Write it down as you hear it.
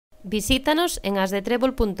Visítanos en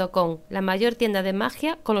asdetrebol.com, la mayor tienda de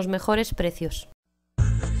magia con los mejores precios.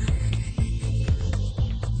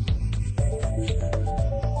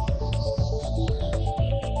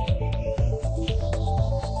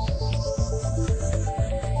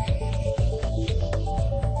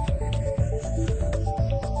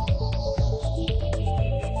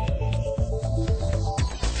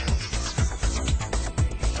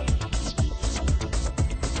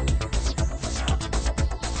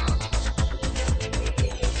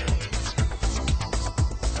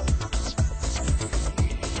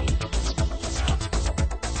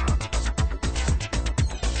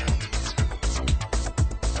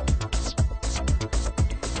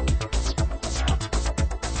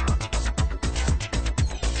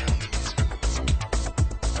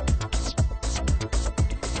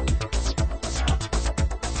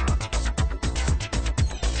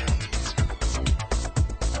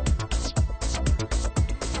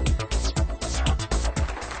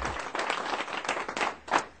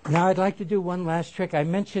 Now I'd like to do one last trick. I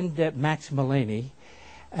mentioned Max Malini,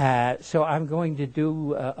 so I'm going to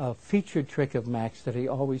do a featured trick of Max that he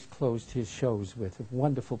always closed his shows with, a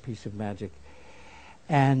wonderful piece of magic.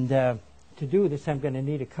 And to do this, I'm going to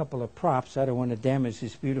need a couple of props. I don't want to damage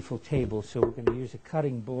this beautiful table, so we're going to use a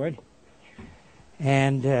cutting board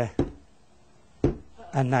and a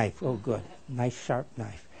knife. Oh, good. Nice, sharp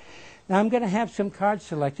knife. Now I'm going to have some cards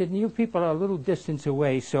selected, and you people are a little distance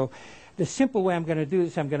away, so the simple way I'm going to do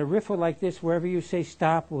this, I'm going to riffle like this. Wherever you say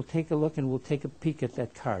stop, we'll take a look and we'll take a peek at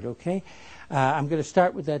that card, okay? I'm going to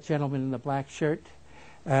start with that gentleman in the black shirt.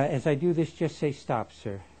 As I do this, just say stop,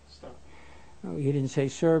 sir. Stop. Oh, you didn't say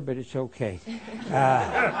sir, but it's okay.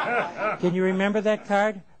 Can you remember that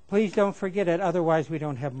card? Please don't forget it, otherwise we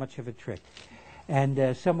don't have much of a trick.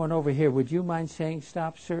 And someone over here, would you mind saying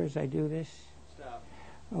stop, sir, as I do this? Stop.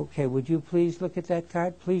 Okay, would you please look at that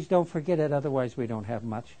card? Please don't forget it, otherwise we don't have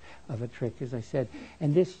much of a trick, as I said.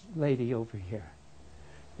 And this lady over here,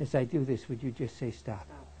 as I do this, would you just say stop?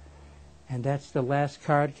 And that's the last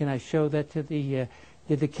card. Can I show that to the,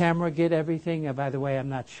 did the camera get everything? By the way, I'm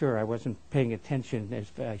not sure. I wasn't paying attention as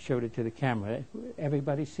I showed it to the camera.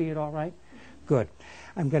 Everybody see it all right? Good.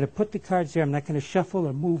 I'm going to put the cards there. I'm not going to shuffle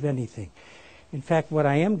or move anything. In fact, what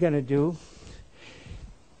I am going to do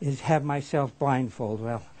is have myself blindfold.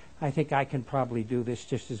 Well, I think I can probably do this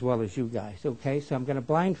just as well as you guys. Okay, so I'm going to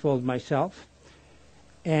blindfold myself.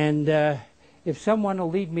 And if someone will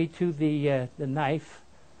lead me to the knife.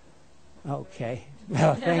 Okay.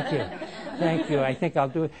 Well, thank you. Thank you. I think I'll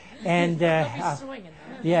do it. And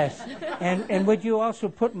yes. And would you also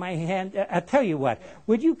put my hand, I'll tell you what,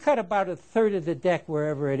 would you cut about a third of the deck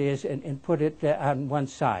wherever it is and put it on one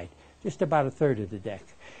side? Just about a third of the deck.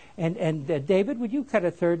 And David, would you cut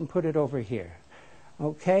a third and put it over here?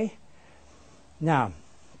 Okay. Now,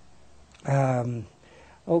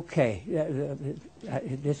 okay.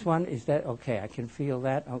 This one, is that okay? I can feel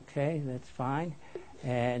that. Okay, that's fine.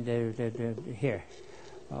 And here.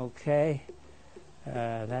 Okay.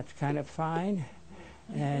 That's kind of fine.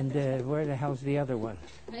 And where the hell's the other one?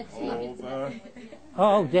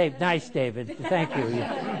 Oh, Dave. Nice, David. Thank you.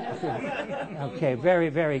 Okay, very,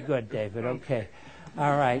 very good, David. Okay.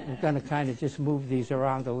 All right, we're going to kind of just move these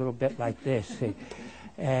around a little bit like this. See?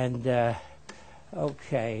 And,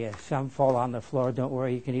 okay, some fall on the floor. Don't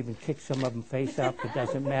worry, you can even kick some of them face up. It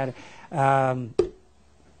doesn't matter.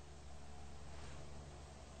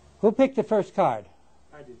 Who picked the first card?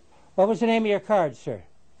 I did. What was the name of your card, sir?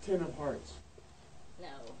 10 of hearts. No.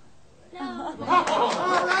 No.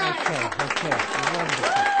 All right. Okay, okay.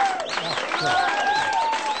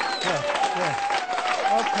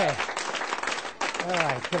 Okay. All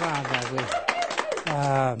right, come on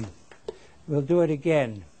now. We'll do it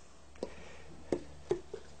again.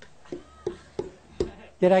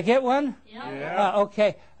 Did I get one? Yeah.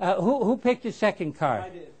 Okay. Who picked the second card? I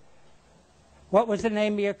did. What was the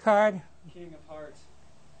name of your card? King of hearts.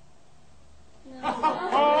 No.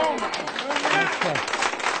 Oh,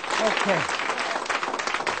 Okay.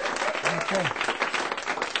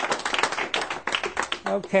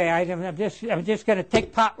 Okay. I'm just going to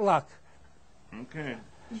take potluck. okay.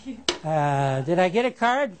 Did I get a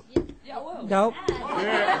card? Yeah, whoa. Nope.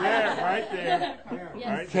 Yeah, right there.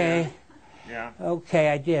 Yeah, right Okay. there. Yeah. Okay,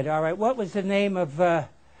 I did. All right. What was the name of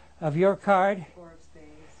your card? Four of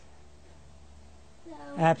spades. No.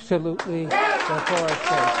 Absolutely. The Four of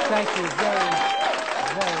Spades. Thank you very,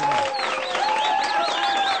 very much.